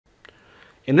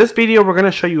In this video, we're going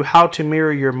to show you how to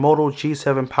mirror your Moto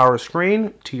G7 Power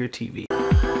screen to your TV.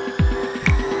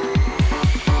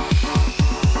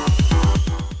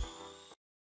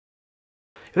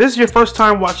 If this is your first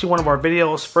time watching one of our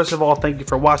videos, first of all, thank you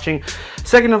for watching.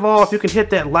 Second of all, if you can hit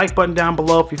that like button down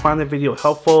below if you find the video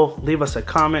helpful, leave us a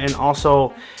comment, and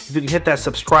also if you can hit that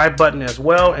subscribe button as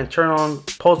well and turn on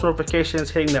post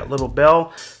notifications, hitting that little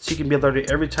bell so you can be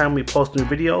alerted every time we post new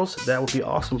videos. That would be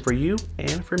awesome for you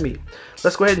and for me.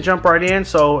 Let's go ahead and jump right in.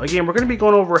 So again, we're going to be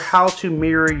going over how to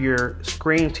mirror your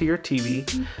screen to your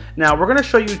TV. Now we're going to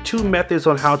show you two methods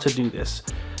on how to do this.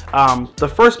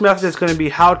 The first method is going to be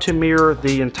how to mirror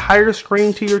the entire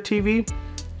screen to your TV.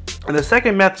 And the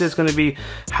second method is going to be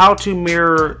how to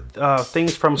mirror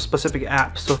things from specific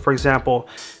apps. So for example,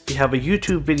 if you have a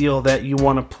YouTube video that you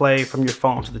want to play from your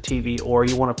phone to the TV, or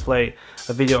you want to play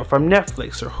a video from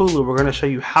Netflix or Hulu, we're going to show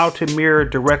you how to mirror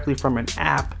directly from an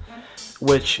app,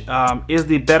 which is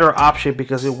the better option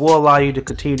because it will allow you to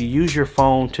continue to use your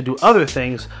phone to do other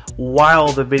things while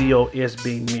the video is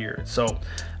being mirrored. So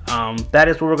that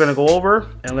is what we're going to go over,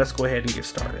 and let's go ahead and get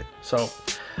started. So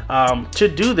to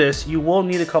do this, you will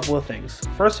need a couple of things.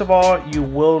 First of all, you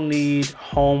will need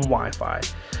home Wi-Fi.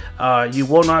 You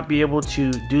will not be able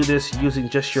to do this using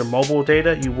just your mobile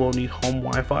data. You will need home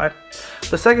Wi-Fi.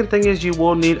 The second thing is you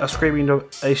will need a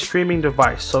streaming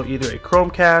device, so either a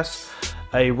Chromecast,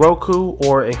 a Roku,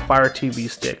 or a FireTV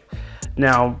stick.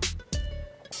 Now,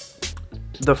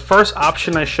 the first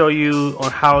option I show you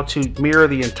on how to mirror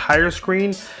the entire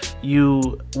screen,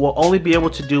 you will only be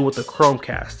able to do with the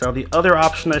Chromecast. Now the other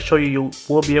option I show you, you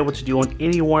will be able to do on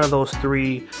any one of those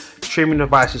three streaming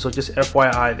devices, so just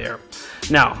FYI there.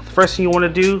 Now, the first thing you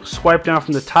want to do, swipe down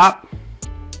from the top.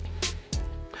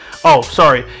 Oh,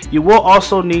 sorry. You will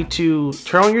also need to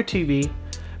turn on your TV,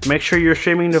 make sure your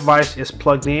streaming device is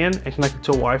plugged in and connected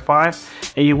to Wi-Fi,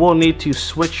 and you will need to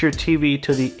switch your TV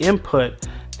to the input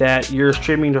that your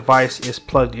streaming device is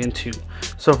plugged into.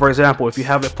 So for example, if you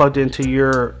have it plugged into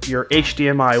your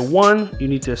HDMI 1, you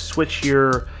need to switch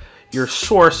your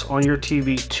source on your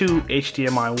TV to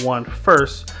HDMI 1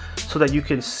 first, so that you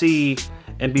can see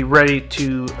and be ready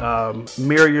to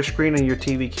mirror your screen and your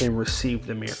TV can receive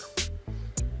the mirror.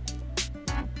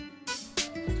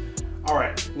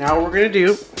 Alright, now what we're going to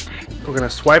do, we're going to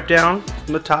swipe down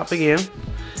from the top again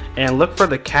and look for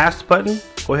the cast button.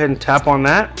 Go ahead and tap on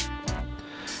that.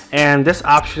 And this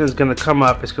option is going to come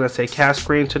up. It's going to say cast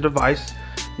screen to device.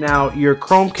 Now your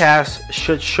Chromecast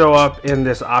should show up in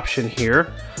this option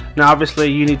here. Now obviously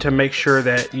you need to make sure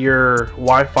that your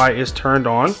Wi-Fi is turned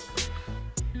on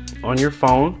your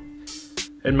phone,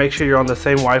 and make sure you're on the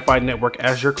same Wi-Fi network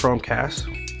as your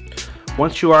Chromecast.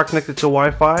 Once you are connected to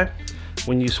Wi-Fi,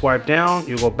 when you swipe down,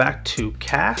 you go back to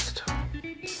cast,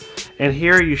 and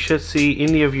here you should see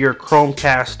any of your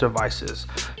Chromecast devices.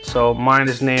 So mine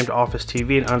is named Office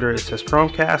TV, and under it says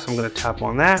Chromecast. I'm going to tap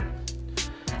on that,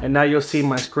 and now you'll see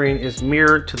my screen is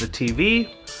mirrored to the TV,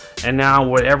 and now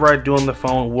whatever I do on the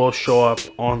phone will show up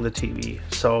on the TV.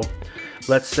 So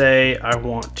let's say I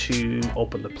want to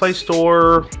open the Play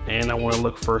Store and I want to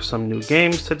look for some new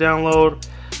games to download.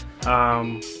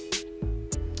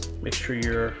 Make sure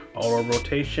your auto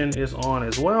rotation is on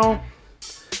as well,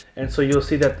 and so you'll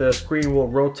see that the screen will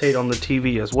rotate on the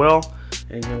TV as well.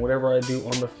 And again, whatever I do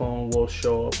on the phone will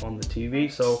show up on the TV.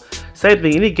 So same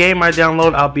thing, any game I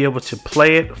download, I'll be able to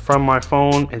play it from my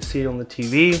phone and see it on the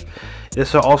TV.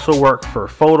 This will also work for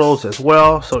photos as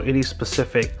well. So any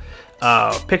specific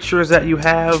pictures that you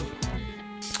have,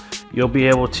 you'll be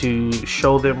able to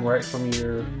show them right from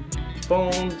your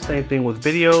phone. Same thing with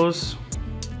videos.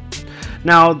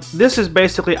 Now this is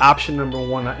basically option number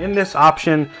one. Now, in this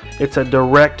option, it's a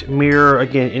direct mirror.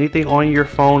 Again, anything on your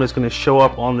phone is going to show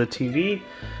up on the TV.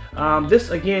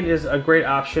 This again is a great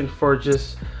option for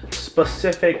just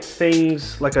specific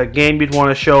things like a game you'd want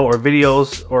to show, or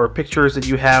videos or pictures that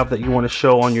you have that you want to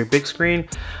show on your big screen,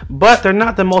 but they're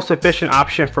not the most efficient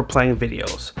option for playing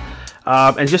videos.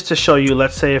 And just to show you,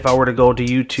 let's say if I were to go to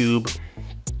YouTube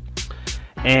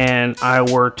and I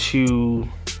were to,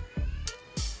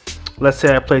 let's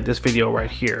say I played this video right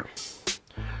here.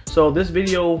 So this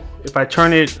video, if I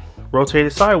turn it, rotate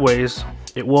it sideways,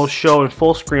 it will show in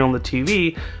full screen on the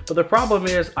TV. But the problem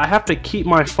is I have to keep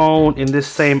my phone in this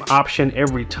same option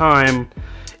every time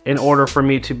in order for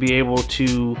me to be able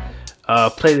to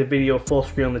play the video full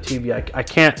screen on the TV. I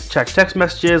can't check text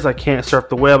messages, I can't surf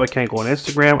the web, I can't go on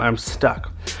Instagram, I'm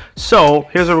stuck. So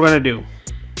here's what we're gonna do.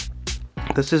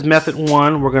 This is method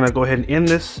one. We're gonna go ahead and end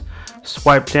this,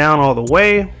 swipe down all the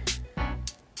way,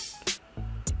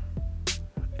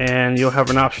 and you'll have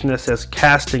an option that says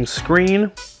casting screen.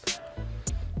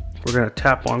 We're going to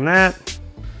tap on that.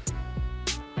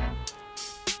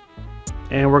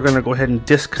 and we're gonna go ahead and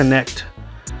disconnect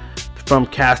from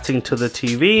casting to the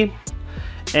TV.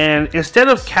 And instead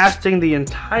of casting the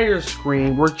entire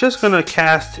screen, we're just gonna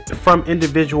cast from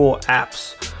individual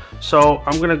apps. So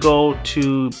I'm gonna go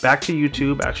back to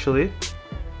YouTube actually.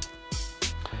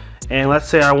 And let's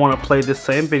say I wanna play this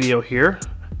same video here.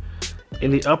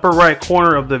 In the upper right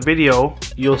corner of the video,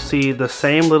 you'll see the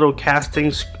same little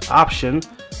casting option.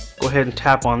 Go ahead and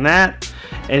tap on that.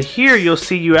 And here you'll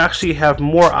see you actually have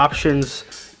more options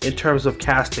in terms of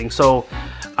casting. So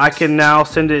I can now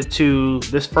send it to,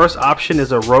 this first option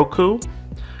is a Roku.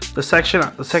 The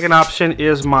second option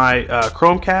is my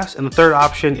Chromecast, and the third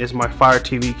option is my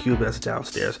FireTV cube that's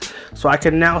downstairs. So I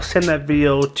can now send that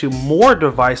video to more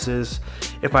devices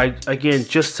if I, again,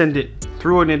 just send it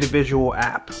through an individual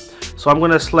app. So I'm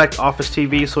going to select Office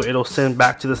TV so it'll send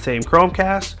back to the same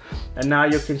Chromecast. And now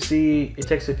you can see it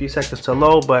takes a few seconds to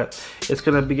load, but it's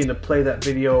going to begin to play that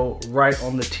video right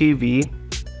on the TV.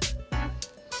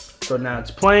 So now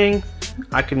it's playing.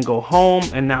 I can go home,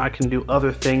 and now I can do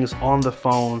other things on the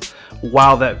phone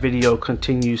while that video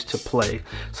continues to play.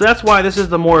 So that's why this is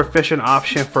the more efficient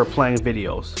option for playing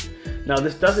videos. Now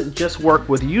this doesn't just work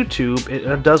with YouTube,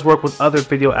 it does work with other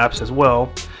video apps as well.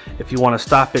 If you want to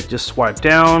stop it, just swipe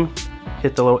down,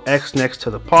 hit the little X next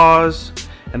to the pause,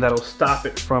 and that'll stop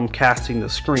it from casting the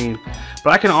screen.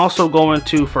 But I can also go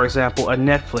into, for example, a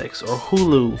Netflix or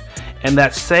Hulu, and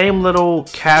that same little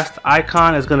cast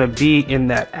icon is going to be in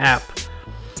that app.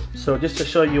 So just to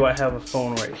show you, I have a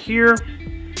phone right here.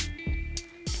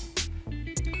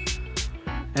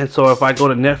 And so if I go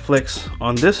to Netflix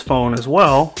on this phone as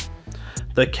well,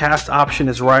 the cast option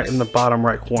is right in the bottom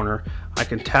right corner. I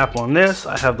can tap on this.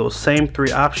 I have those same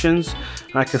three options,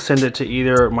 and I can send it to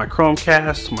either my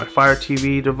Chromecast, my Fire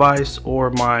TV device,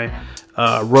 or my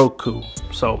Roku.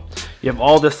 So you have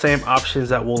all the same options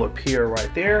that will appear right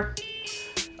there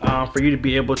for you to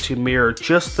be able to mirror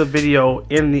just the video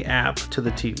in the app to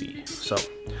the TV. So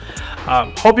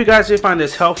hope you guys did find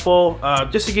this helpful.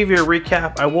 Just to give you a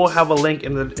recap, I will have a link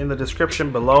in the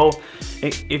description below.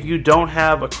 If you don't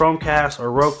have a Chromecast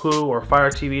or Roku or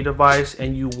Fire TV device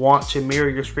and you want to mirror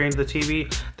your screen to the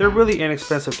TV, they're really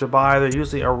inexpensive to buy. They're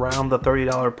usually around the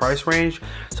 $30 price range.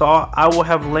 So I will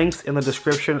have links in the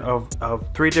description of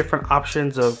 3 different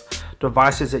options of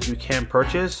devices that you can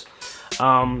purchase.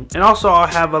 And also I'll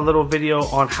have a little video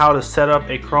on how to set up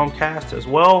a Chromecast as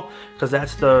well, because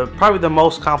that's probably the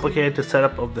most complicated to set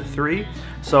up of the 3.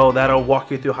 So that'll walk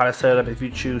you through how to set it up if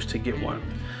you choose to get one.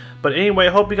 But anyway, I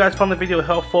hope you guys found the video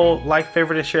helpful. Like,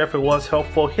 favorite, and share if it was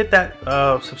helpful. Hit that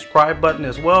subscribe button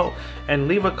as well, and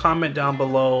leave a comment down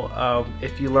below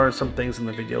if you learned some things in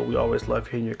the video. We always love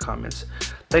hearing your comments.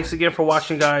 Thanks again for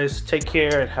watching, guys. Take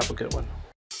care and have a good one.